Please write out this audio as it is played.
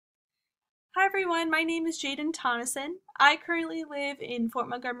Hi everyone, my name is Jaden Tonneson. I currently live in Fort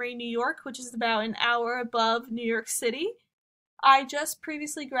Montgomery, New York, which is about an hour above New York City. I just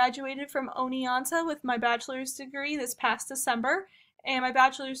previously graduated from Oneonta with my bachelor's degree this past December, and my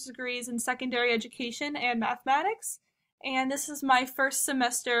bachelor's degree is in secondary education and mathematics, and this is my first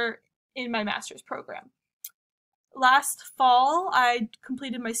semester in my master's program. Last fall, I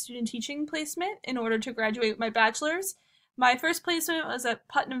completed my student teaching placement in order to graduate with my bachelor's. My first placement was at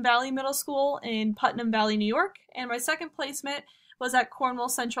Putnam Valley Middle School in Putnam Valley, New York, and my second placement was at Cornwall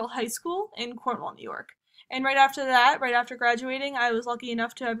Central High School in Cornwall, New York. And right after that, right after graduating, I was lucky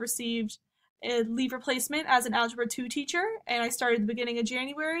enough to have received a leave replacement as an Algebra 2 teacher, and I started at the beginning of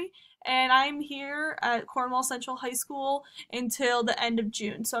January, and I'm here at Cornwall Central High School until the end of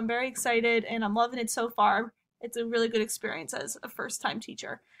June. So I'm very excited, and I'm loving it so far. It's a really good experience as a first time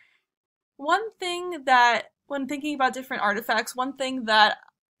teacher. One thing that, when thinking about different artifacts, one thing that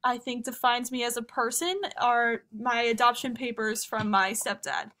I think defines me as a person are my adoption papers from my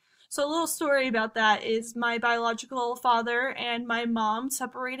stepdad. So, a little story about that is my biological father and my mom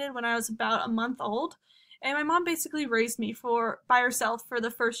separated when I was about a month old. And my mom basically raised me by herself for the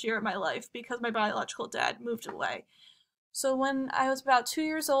first year of my life because my biological dad moved away. So when I was about 2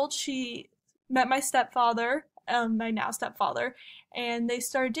 years old, she met my stepfather, my now stepfather, and they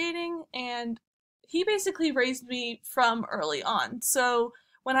started dating, and he basically raised me from early on. So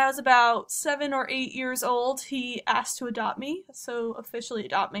when I was about 7 or 8 years old, he asked to adopt me, so officially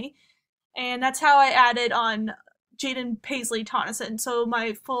adopt me, and that's how I added on Jaden Paisley Tonneson. So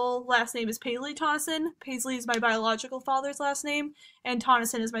my full last name is Paisley Tonneson. Paisley is my biological father's last name, and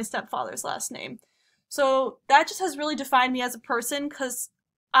Tonneson is my stepfather's last name. So that just has really defined me as a person because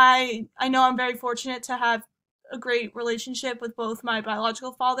I know I'm very fortunate to have a great relationship with both my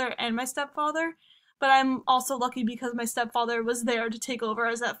biological father and my stepfather. But I'm also lucky because my stepfather was there to take over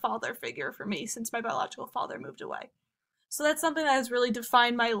as that father figure for me since my biological father moved away. So that's something that has really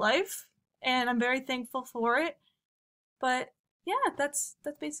defined my life, and I'm very thankful for it. But yeah, that's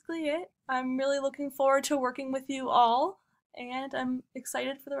basically it. I'm really looking forward to working with you all, and I'm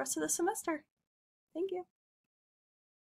excited for the rest of the semester. Thank you.